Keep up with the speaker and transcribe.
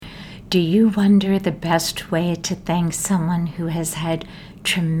Do you wonder the best way to thank someone who has had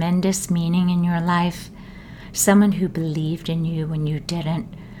tremendous meaning in your life? Someone who believed in you when you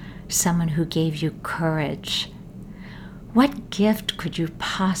didn't? Someone who gave you courage? What gift could you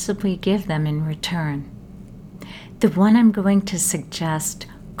possibly give them in return? The one I'm going to suggest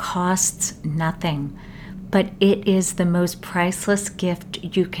costs nothing, but it is the most priceless gift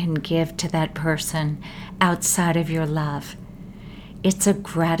you can give to that person outside of your love. It's a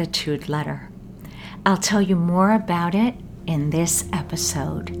gratitude letter. I'll tell you more about it in this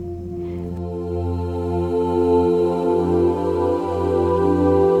episode.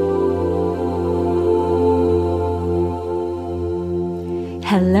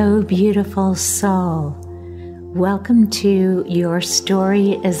 Hello, beautiful soul. Welcome to Your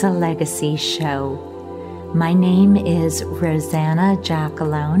Story is a Legacy show. My name is Rosanna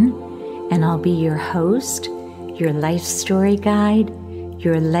Jackalone, and I'll be your host, your life story guide,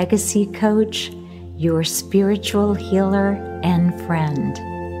 your legacy coach, your spiritual healer, and friend.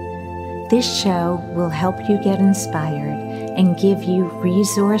 This show will help you get inspired and give you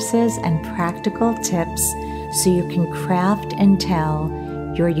resources and practical tips so you can craft and tell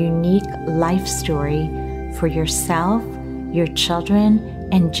your unique life story for yourself, your children,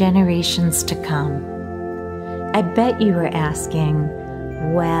 and generations to come. I bet you are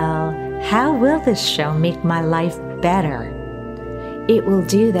asking, well, how will this show make my life better? It will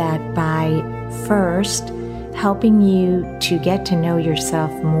do that by first helping you to get to know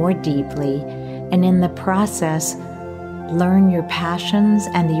yourself more deeply, and in the process, learn your passions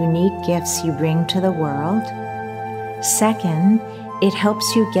and the unique gifts you bring to the world. Second, it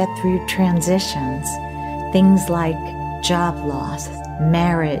helps you get through transitions, things like job loss,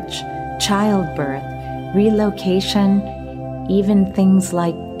 marriage, childbirth, relocation, even things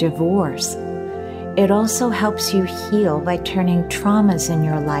like divorce. It also helps you heal by turning traumas in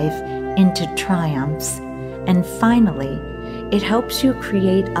your life into triumphs. And finally, it helps you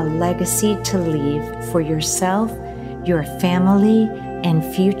create a legacy to leave for yourself, your family, and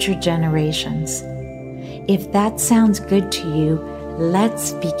future generations. If that sounds good to you,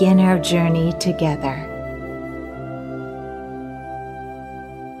 let's begin our journey together.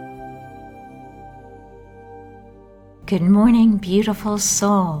 Good morning, beautiful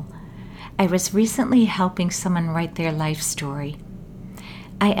soul. I was recently helping someone write their life story.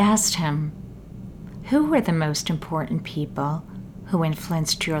 I asked him, who were the most important people who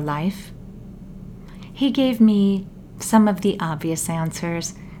influenced your life? He gave me some of the obvious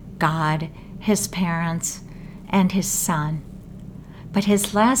answers: God, his parents, and his son. But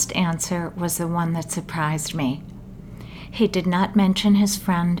his last answer was the one that surprised me. He did not mention his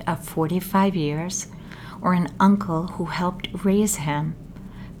friend of 45 years or an uncle who helped raise him,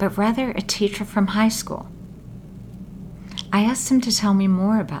 but rather a teacher from high school. I asked him to tell me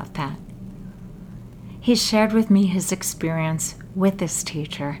more about that. He shared with me his experience with this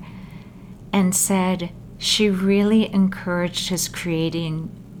teacher and said she really encouraged his creative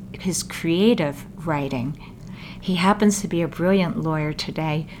writing. He happens to be a brilliant lawyer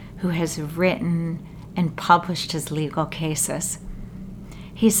today who has written and published his legal cases.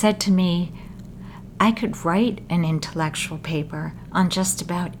 He said to me, I could write an intellectual paper on just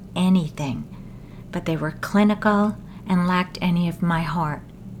about anything, but they were clinical and lacked any of my heart.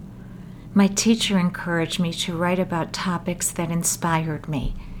 My teacher encouraged me to write about topics that inspired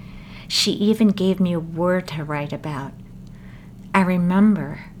me. She even gave me a word to write about. I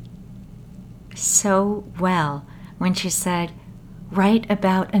remember so well when she said, write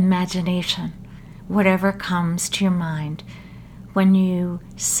about imagination, whatever comes to your mind when you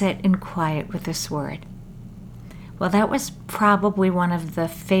sit in quiet with this word. Well, that was probably one of the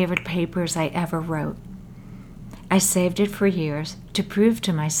favorite papers I ever wrote. I saved it for years to prove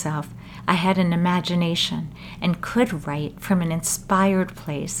to myself I had an imagination and could write from an inspired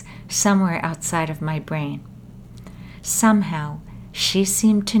place somewhere outside of my brain. Somehow, she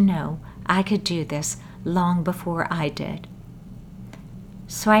seemed to know I could do this long before I did.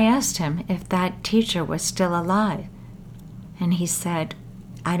 So I asked him if that teacher was still alive, and he said,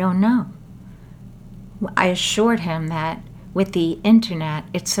 I don't know. I assured him that with the internet,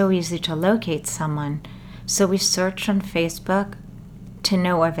 it's so easy to locate someone, so we searched on Facebook to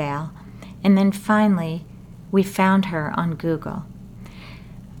no avail, and then finally we found her on Google.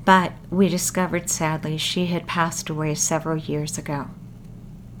 But we discovered, sadly, she had passed away several years ago.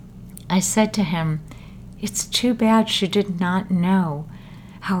 I said to him, it's too bad she did not know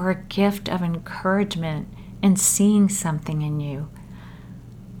how her gift of encouragement and seeing something in you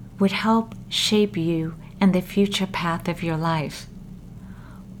would help shape you and the future path of your life.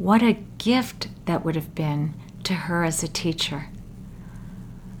 What a gift that would have been to her as a teacher.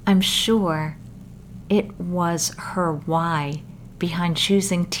 I'm sure it was her why behind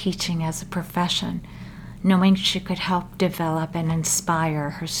choosing teaching as a profession, knowing she could help develop and inspire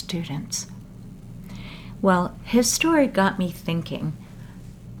her students. Well, his story got me thinking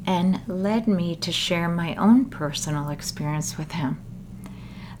and led me to share my own personal experience with him.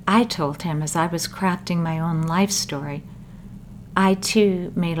 I told him as I was crafting my own life story, I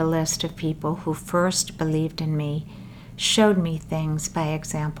too made a list of people who first believed in me, showed me things by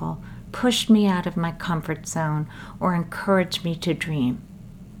example, pushed me out of my comfort zone, or encouraged me to dream.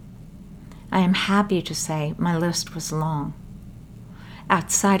 I am happy to say my list was long.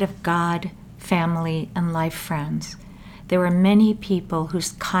 Outside of God, family, and life friends, there were many people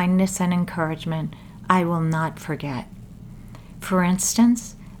whose kindness and encouragement I will not forget. For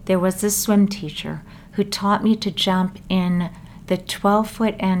instance, there was this swim teacher who taught me to jump in the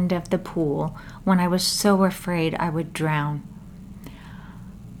 12-foot end of the pool when I was so afraid I would drown.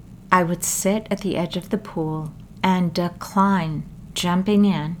 I would sit at the edge of the pool and decline jumping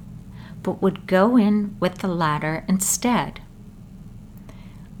in, but would go in with the ladder instead.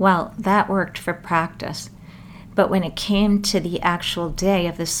 Well, that worked for practice, but when it came to the actual day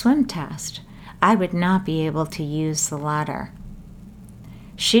of the swim test, I would not be able to use the ladder.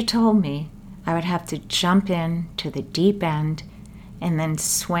 She told me I would have to jump in to the deep end and then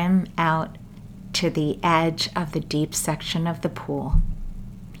swim out to the edge of the deep section of the pool.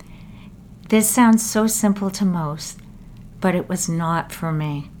 This sounds so simple to most, but it was not for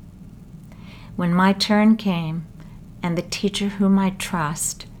me. When my turn came and the teacher whom I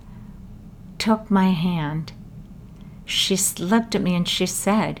trust took my hand, she looked at me and she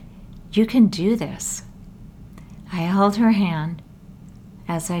said, "You can do this." I held her hand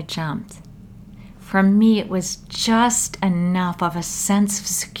as I jumped. For me, it was just enough of a sense of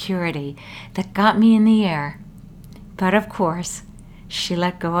security that got me in the air. But of course, she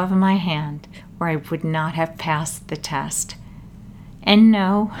let go of my hand or I would not have passed the test. And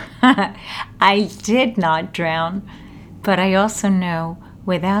no, I did not drown, but I also know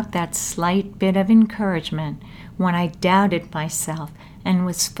without that slight bit of encouragement, when I doubted myself and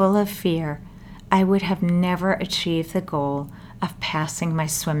was full of fear, I would have never achieved the goal of passing my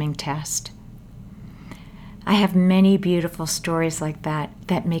swimming test. I have many beautiful stories like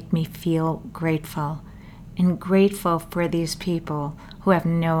that make me feel grateful, and grateful for these people who have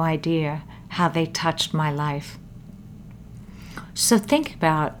no idea how they touched my life. So think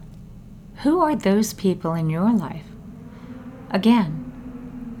about, who are those people in your life? Again,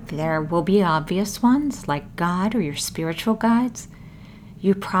 there will be obvious ones like God or your spiritual guides.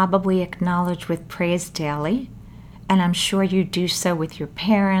 You probably acknowledge with praise daily, and I'm sure you do so with your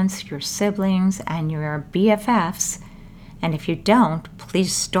parents, your siblings, and your BFFs. And if you don't,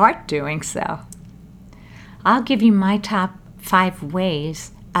 please start doing so. I'll give you my top 5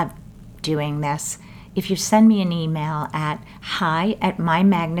 ways of doing this if you send me an email at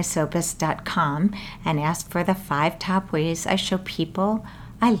hi@mymagnusopus.com and ask for the 5 top ways I show people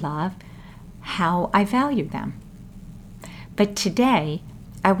I love how I value them. But today,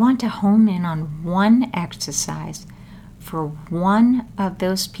 I want to home in on one exercise for one of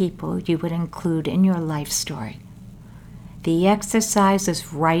those people you would include in your life story. The exercise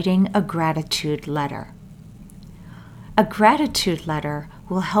is writing a gratitude letter. A gratitude letter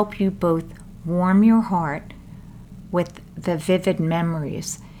will help you both warm your heart with the vivid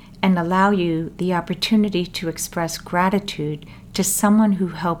memories and allow you the opportunity to express gratitude to someone who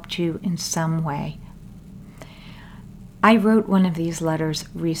helped you in some way. I wrote one of these letters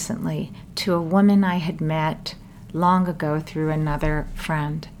recently to a woman I had met long ago through another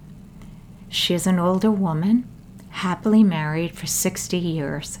friend. She is an older woman, happily married for 60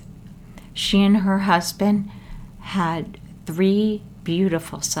 years. She and her husband had 3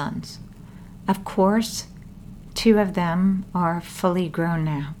 beautiful sons. Of course, 2 of them are fully grown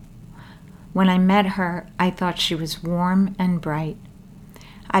now. When I met her, I thought she was warm and bright.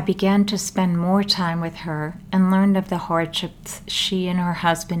 I began to spend more time with her and learned of the hardships she and her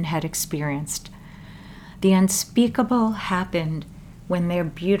husband had experienced. The unspeakable happened when their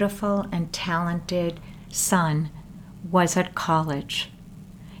beautiful and talented son was at college.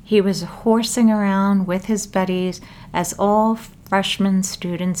 He was horsing around with his buddies, as all freshman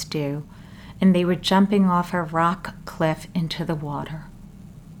students do, and they were jumping off a rock cliff into the water.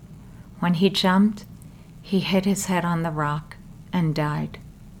 When he jumped, he hit his head on the rock and died.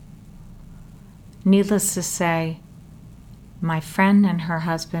 Needless to say, my friend and her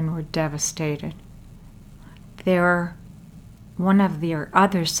husband were devastated. One of their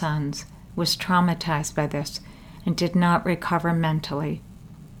other sons was traumatized by this and did not recover mentally.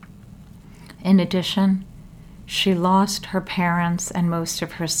 In addition, She lost her parents and most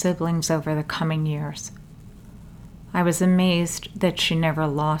of her siblings over the coming years. I was amazed that she never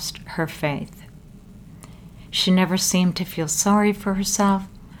lost her faith. She never seemed to feel sorry for herself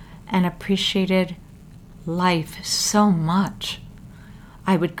and appreciated life so much.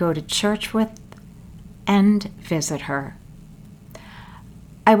 I would go to church with and visit her.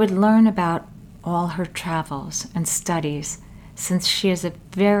 I would learn about all her travels and studies. Since she is a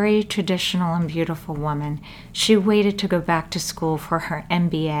very traditional and beautiful woman, she waited to go back to school for her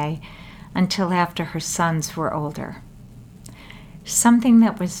MBA until after her sons were older. Something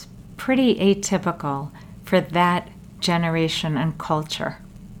that was pretty atypical for that generation and culture.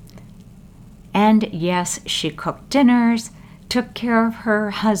 And yes, she cooked dinners, took care of her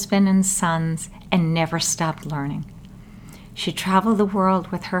husband and sons, and never stopped learning. She traveled the world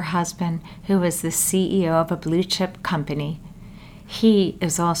with her husband, who was the CEO of a blue chip company. He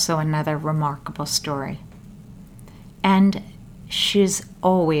is also another remarkable story. And she's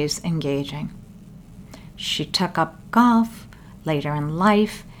always engaging. She took up golf later in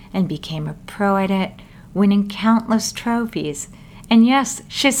life and became a pro at it, winning countless trophies. And yes,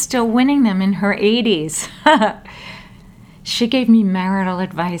 she's still winning them in her 80s. She gave me marital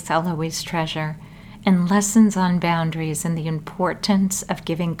advice I'll always treasure, and lessons on boundaries and the importance of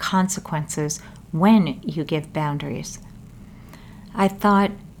giving consequences when you give boundaries. I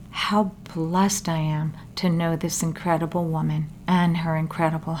thought how blessed I am to know this incredible woman and her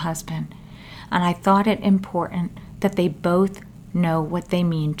incredible husband, and I thought it important that they both know what they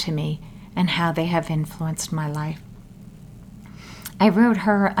mean to me and how they have influenced my life. I wrote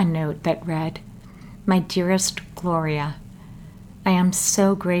her a note that read, "My dearest Gloria, I am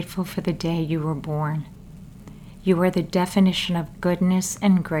so grateful for the day you were born. You are the definition of goodness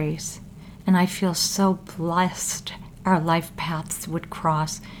and grace, and I feel so blessed our life paths would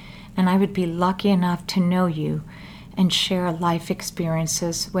cross, and I would be lucky enough to know you and share life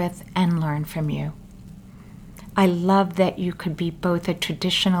experiences with and learn from you. I love that you could be both a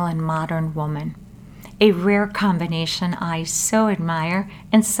traditional and modern woman, a rare combination I so admire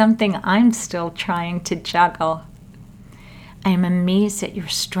and something I'm still trying to juggle. I am amazed at your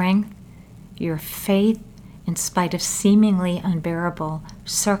strength, your faith, in spite of seemingly unbearable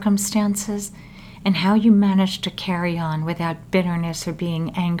circumstances, and how you manage to carry on without bitterness or being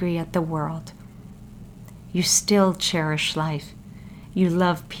angry at the world. You still cherish life. You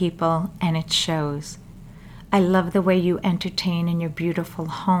love people, and it shows. I love the way you entertain in your beautiful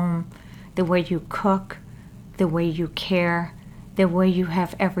home, the way you cook, the way you care, the way you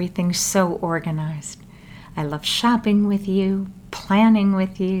have everything so organized. I love shopping with you, planning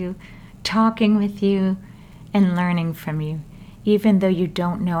with you, talking with you, and learning from you, even though you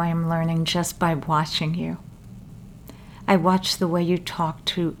don't know I am learning just by watching you. I watch the way you talk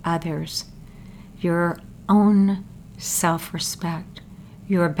to others, your own self-respect,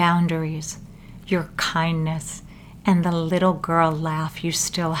 your boundaries, your kindness, and the little girl laugh you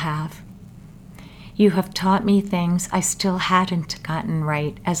still have. You have taught me things I still hadn't gotten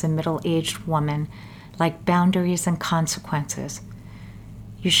right as a middle-aged woman, like boundaries and consequences.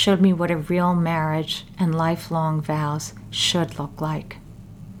 You showed me what a real marriage and lifelong vows should look like.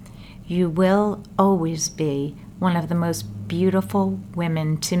 You will always be one of the most beautiful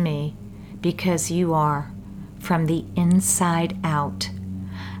women to me because you are, from the inside out.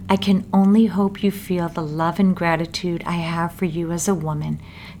 I can only hope you feel the love and gratitude I have for you as a woman,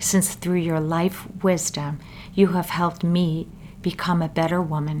 since through your life wisdom, you have helped me become a better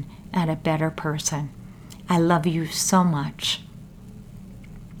woman and a better person. I love you so much."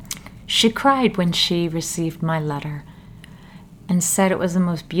 She cried when she received my letter and said it was the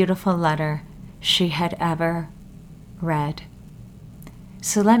most beautiful letter she had ever read.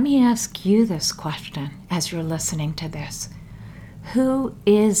 So let me ask you this question as you're listening to this. Who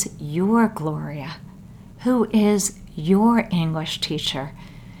is your Gloria? Who is your English teacher?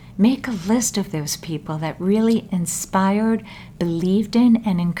 Make a list of those people that really inspired, believed in,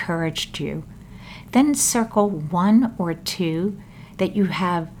 and encouraged you. Then circle one or two that you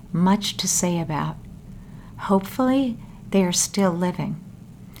have much to say about. Hopefully, they are still living.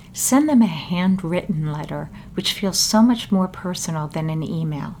 Send them a handwritten letter, which feels so much more personal than an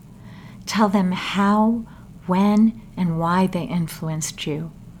email. Tell them how, when, and why they influenced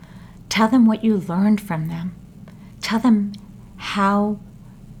you. Tell them what you learned from them. Tell them how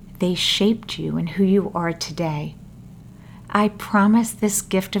they shaped you and who you are today. I promise this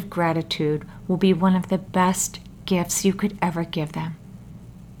gift of gratitude will be one of the best gifts you could ever give them.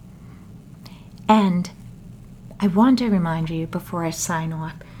 And I want to remind you before I sign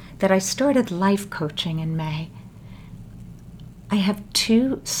off that I started life coaching in May. I have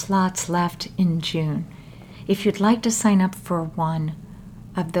 2 slots left in June. If you'd like to sign up for one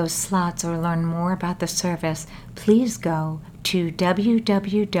of those slots or learn more about the service, please go to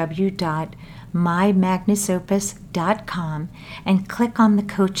www.mymagnusopus.com and click on the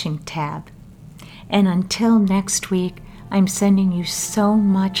coaching tab. And until next week, I'm sending you so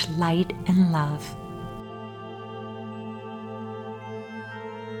much light and love.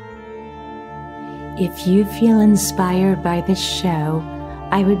 If you feel inspired by this show,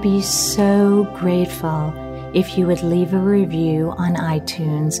 I would be so grateful if you would leave a review on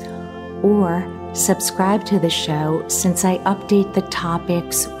iTunes or subscribe to the show, since I update the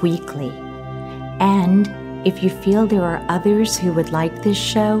topics weekly. And if you feel there are others who would like this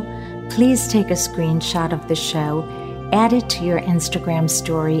show, please take a screenshot of the show, add it to your Instagram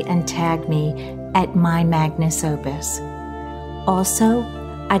story, and tag me at mymagnusopus. Also,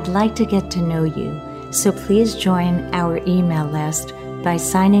 I'd like to get to know you, so please join our email list by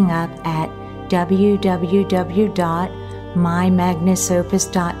signing up at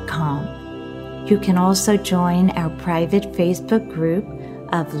www.mymagnusopus.com. You can also join our private Facebook group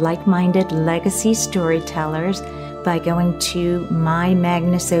of like-minded legacy storytellers by going to My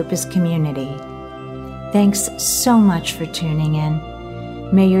Magnus Opus Community. Thanks so much for tuning in.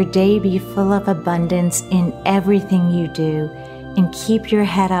 May your day be full of abundance in everything you do, and keep your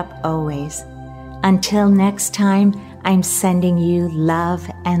head up always. Until next time, I'm sending you love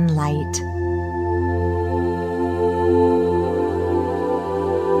and light.